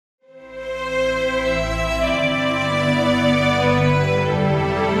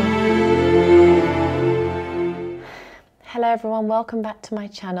Hello everyone, welcome back to my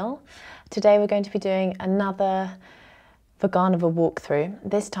channel. Today we're going to be doing another Vaganova walkthrough.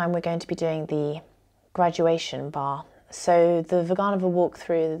 This time we're going to be doing the graduation bar. So the Vaganova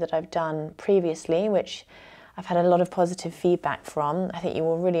walkthrough that I've done previously, which I've had a lot of positive feedback from, I think you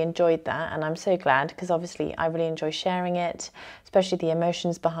all really enjoyed that, and I'm so glad because obviously I really enjoy sharing it, especially the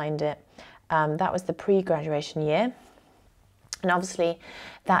emotions behind it. That was the pre-graduation year. And obviously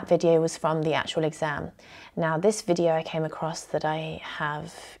that video was from the actual exam. Now this video I came across that I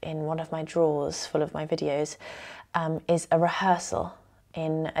have in one of my drawers full of my videos is a rehearsal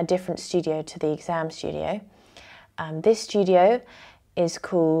in a different studio to the exam studio. This studio is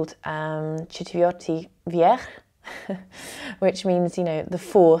called Четвертый верх, which means, you know, the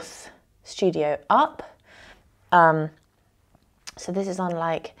fourth studio up. So this is on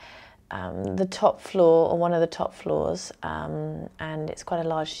like the top floor, or one of the top floors, and it's quite a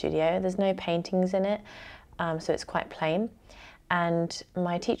large studio. There's no paintings in it, so it's quite plain. And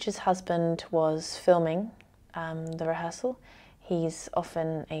my teacher's husband was filming the rehearsal. He's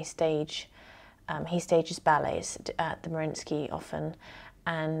often a stage, he stages ballets at the Mariinsky often,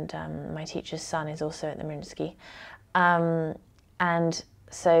 and my teacher's son is also at the Mariinsky. And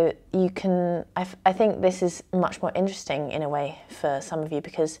so you can, I think this is much more interesting in a way for some of you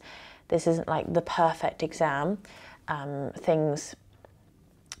because this isn't like the perfect exam. Things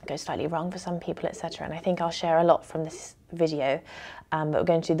go slightly wrong for some people, etc. And I think I'll share a lot from this video, but we're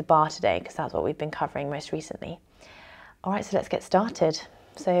going to do the bar today because that's what we've been covering most recently. All right, so let's get started.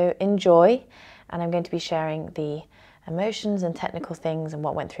 So enjoy, and I'm going to be sharing the emotions and technical things and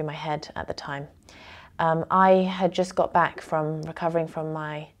what went through my head at the time. I had just got back from recovering from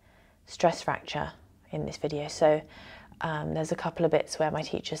my stress fracture in this video, so there's a couple of bits where my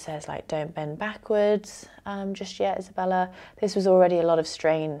teacher says, like, don't bend backwards just yet, Isabella. This was already a lot of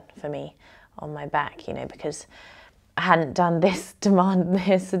strain for me on my back, you know, because I hadn't done this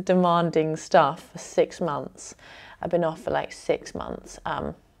demanding stuff for 6 months. I've been off for like 6 months.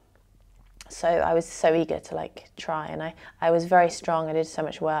 So I was so eager to like try, and I was very strong. I did so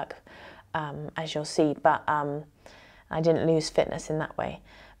much work, as you'll see, but I didn't lose fitness in that way,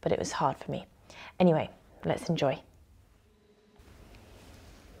 but it was hard for me. Anyway, let's enjoy.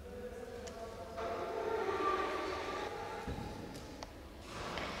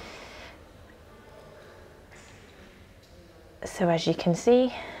 So as you can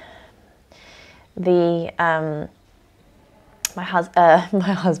see, my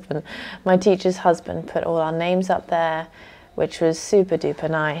teacher's husband put all our names up there, which was super duper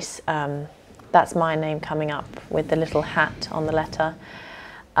nice. That's my name coming up with the little hat on the letter.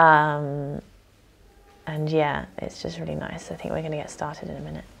 And yeah, it's just really nice. I think we're going to get started in a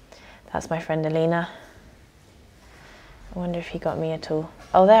minute. That's my friend Irina. I wonder if he got me at all.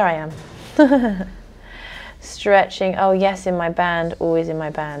 Oh, there I am. Stretching, oh yes, in my band, always in my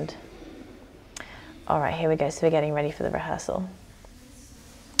band. All right, here we go, so we're getting ready for the rehearsal.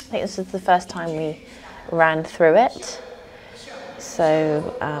 I think this is the first time we ran through it.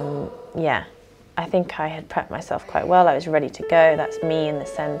 So, yeah, I think I had prepped myself quite well. I was ready to go. That's me in the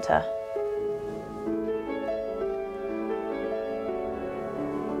center.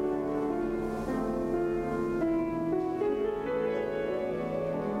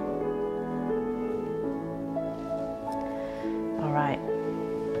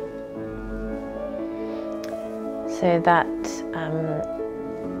 So that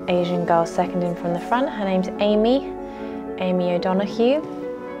Asian girl second in from the front, her name's Amy O'Donoghue.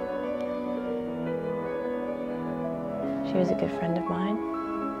 She was a good friend of mine.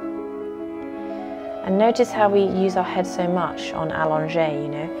 And notice how we use our head so much on allongé, you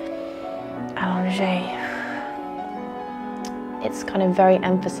know. Allongé. It's kind of very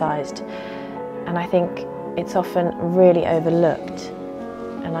emphasized, and I think it's often really overlooked.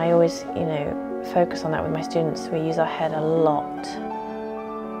 And I always, you know, focus on that with my students. We use our head a lot.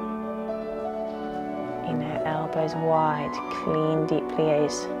 You know, elbows wide, clean, deep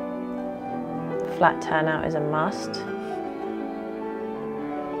pliés. Flat turnout is a must.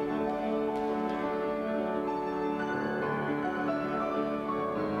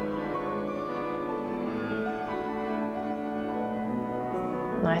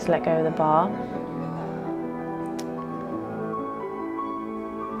 Nice let go of the bar.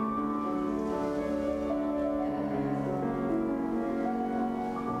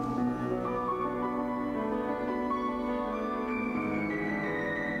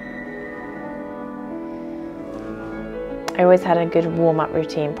 I always had a good warm-up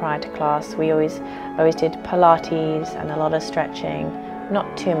routine prior to class. I always did Pilates and a lot of stretching.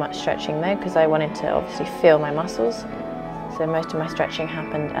 Not too much stretching though, because I wanted to obviously feel my muscles. So most of my stretching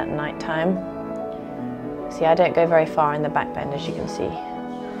happened at night time. See, I don't go very far in the back bend, as you can see.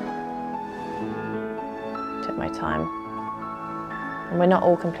 Took my time. And we're not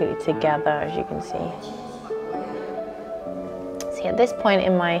all completely together, as you can see. See, at this point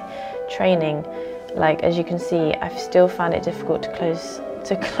in my training, like, as you can see, I've still found it difficult to close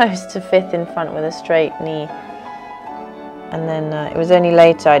to fifth in front with a straight knee. And then it was only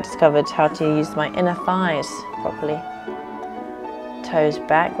later I discovered how to use my inner thighs properly. Toes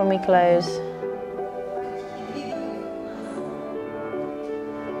back when we close.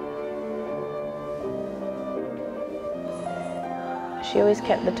 She always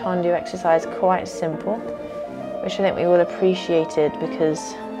kept the tendu exercise quite simple, which I think we all appreciated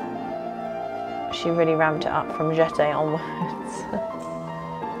because she really ramped it up from jeté onwards.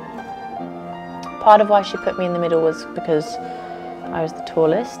 Part of why she put me in the middle was because I was the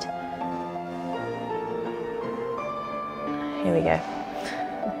tallest. Here we go.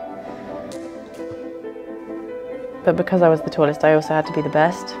 But because I was the tallest, I also had to be the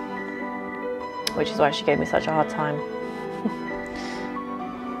best, which is why she gave me such a hard time.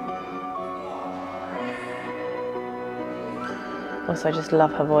 Also, I just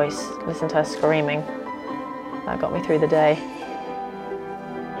love her voice. Listen to her screaming. That got me through the day.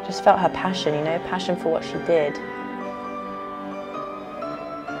 Just felt her passion, you know, passion for what she did.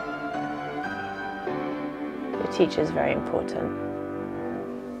 Your teacher is very important.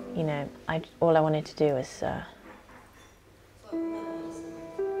 You know, all I wanted to do was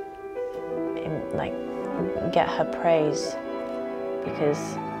like get her praise,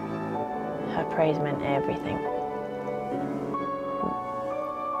 because her praise meant everything.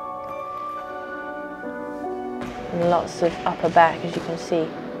 And lots of upper back, as you can see.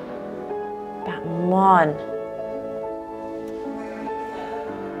 Back one.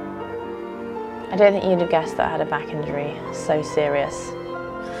 I don't think you'd have guessed that I had a back injury. So serious.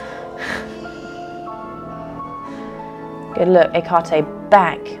 Good, look, écarté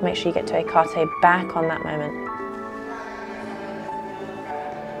back. Make sure you get to écarté back on that moment.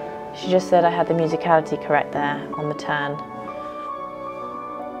 She just said I had the musicality correct there on the turn.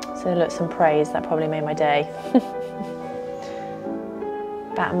 So look, some praise, that probably made my day.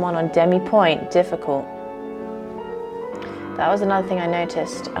 Batten one on demi-point, difficult. That was another thing I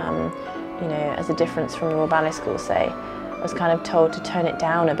noticed, you know, as a difference from the Royal Ballet School, say. I was kind of told to tone it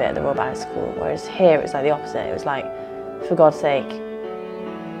down a bit at the Royal Ballet School, whereas here it was like the opposite. It was like, for God's sake,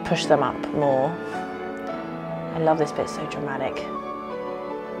 push them up more. I love this bit, so dramatic.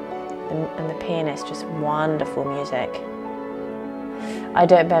 And the pianist, just wonderful music. I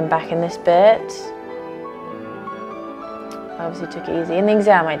don't bend back in this bit. I obviously took it easy. In the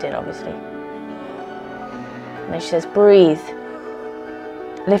exam I did, obviously. And then she says, breathe.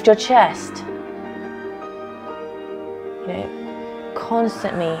 Lift your chest. You know,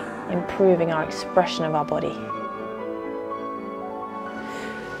 constantly improving our expression of our body.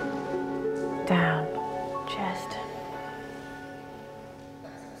 Down, chest.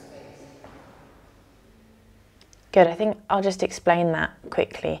 Good, I think I'll just explain that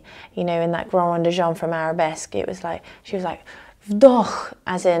quickly. You know, in that Grand Rond de Jambe from Arabesque, it was like, she was like, vdoch,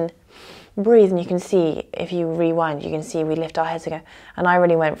 as in breathe, and you can see, if you rewind, you can see we lift our heads and go, and I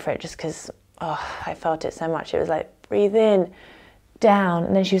really went for it just because, oh, I felt it so much. It was like, breathe in, down,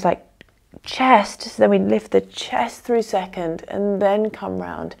 and then she was like, chest, so then we lift the chest through second, and then come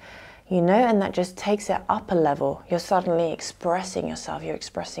round, you know, and that just takes it up a level. You're suddenly expressing yourself, you're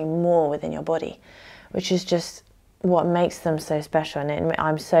expressing more within your body, which is just what makes them so special, and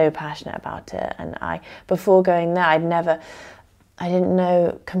I'm so passionate about it. And before going there, I didn't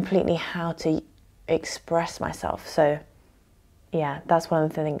know completely how to express myself. So yeah, that's one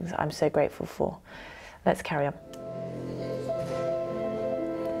of the things I'm so grateful for. Let's carry on.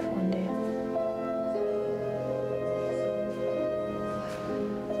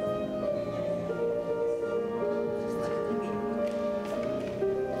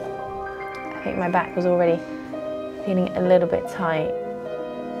 I think my back was already feeling a little bit tight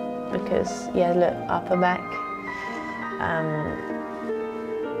because, yeah, look, upper back.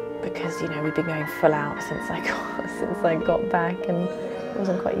 Because, you know, we've been going full out since I got back, and I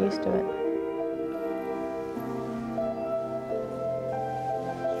wasn't quite used to it.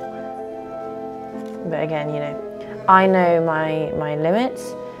 But again, you know, I know my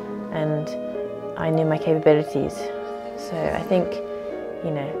limits, and I knew my capabilities. So I think,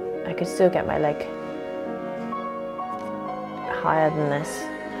 you know, I could still get my leg higher than this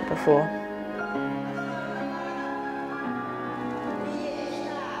before.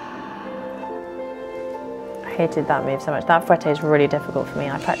 I hated that move so much. That fouette is really difficult for me.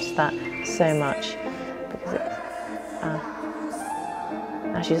 I practiced that so much because it's,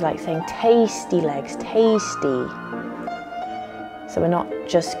 I Now she's like saying tasty legs, tasty. So we're not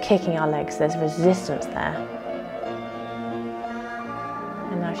just kicking our legs, there's resistance there.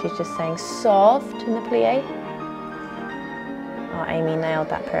 And now she's just saying soft in the plie. Oh, Amy nailed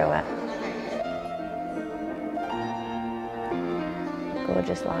that pirouette.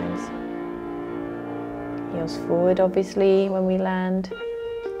 Gorgeous lines. Heels forward, obviously, when we land.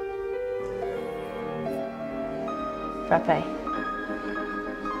 Frappe.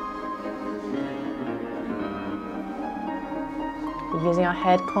 We're using our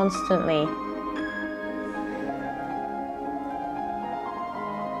head constantly.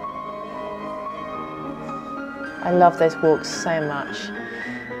 I love those walks so much.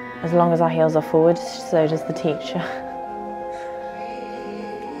 As long as our heels are forward, so does the teacher.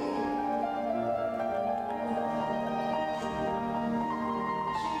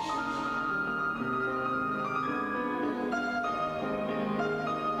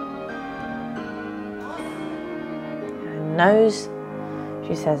 And nose.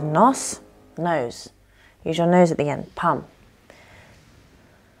 She says nos, nose. Use your nose at the end, pum.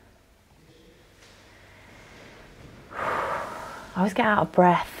 I always get out of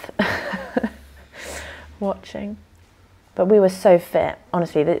breath watching. But we were so fit,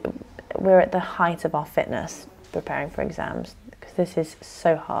 honestly, we're at the height of our fitness preparing for exams because this is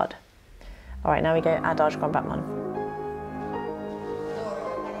so hard. All right, now we go adage grand battement.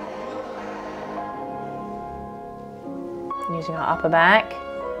 Using our upper back.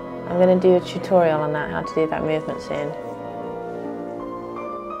 I'm going to do a tutorial on that, how to do that movement soon.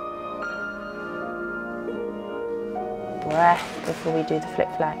 Breath before we do the flick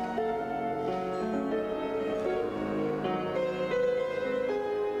flack.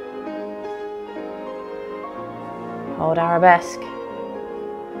 Hold arabesque.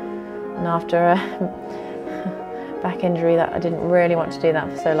 And after a back injury, that I didn't really want to do that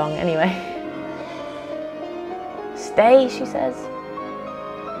for so long anyway. Stay, she says.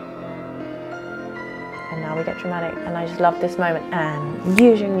 And now we get dramatic, and I just love this moment. And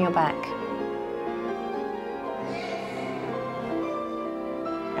using your back.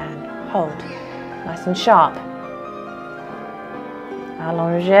 And hold. Nice and sharp.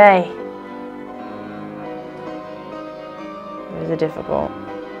 Allongé. These are difficult.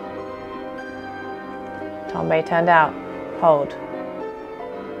 Tombe turned out. Hold.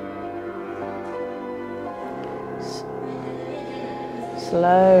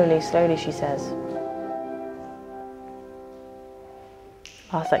 Slowly, slowly, she says.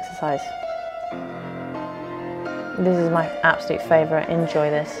 Last exercise. This is my absolute favourite. Enjoy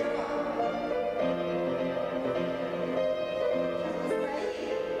this.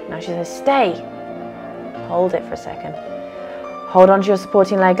 Now she says, stay. Hold it for a second. Hold on to your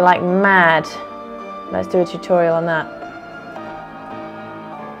supporting leg like mad. Let's do a tutorial on that.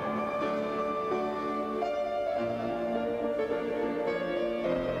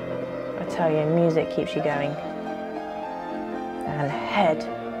 I tell you, music keeps you going. And head.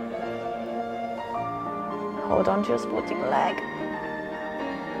 Hold on to your supporting leg.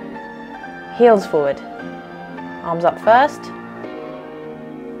 Heels forward. Arms up first.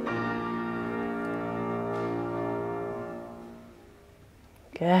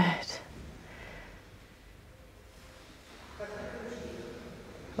 Good.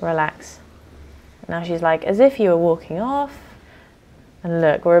 Relax. Now she's like, as if you were walking off. And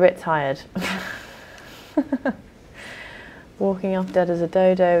look, we're a bit tired. Walking off dead as a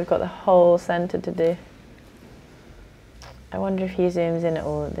dodo. We've got the whole centre to do. I wonder if he zooms in at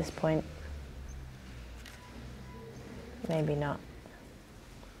all at this point. Maybe not.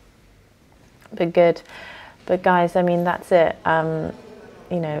 But good. But guys, I mean, that's it.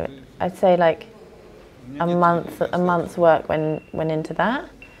 You know, I'd say like a month's work went into that.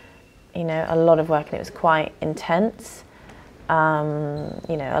 You know, a lot of work, and it was quite intense. You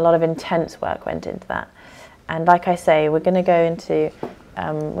know, a lot of intense work went into that. And like I say, we're going to go into,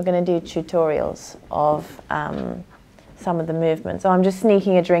 we're going to do tutorials of some of the movements. So I'm just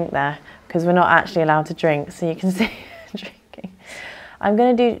sneaking a drink there because we're not actually allowed to drink, so you can see drinking. I'm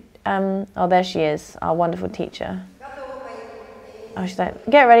going to do, oh, there she is, our wonderful teacher. Oh, she's like,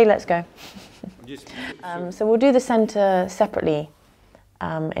 get ready, let's go. So we'll do the centre separately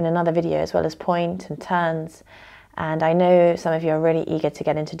in another video, as well as point and turns. And I know some of you are really eager to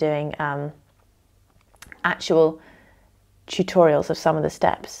get into doing actual tutorials of some of the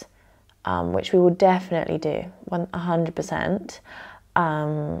steps, which we will definitely do, 100%.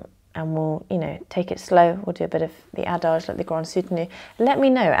 And we'll, you know, take it slow. We'll do a bit of the adage, like the grand soutenu. Let me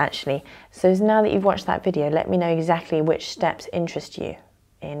know, actually. So now that you've watched that video, let me know exactly which steps interest you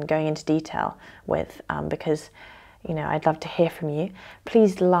in going into detail with, because, you know, I'd love to hear from you.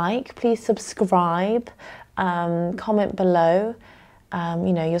 Please like, please subscribe, comment below.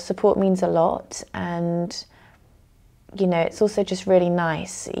 You know, your support means a lot, and you know, it's also just really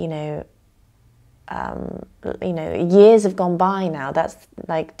nice, you know, years have gone by now. That's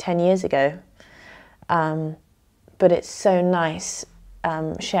like 10 years ago. But it's so nice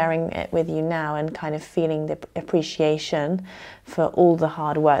sharing it with you now and kind of feeling the appreciation for all the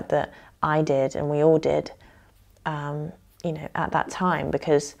hard work that I did and we all did, you know, at that time,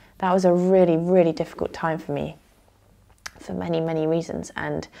 because that was a really, really difficult time for me for many, many reasons.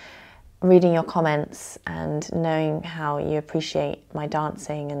 And reading your comments and knowing how you appreciate my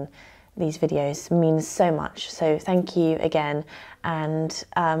dancing and these videos means so much. So thank you again, and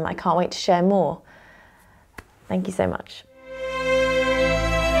I can't wait to share more. Thank you so much.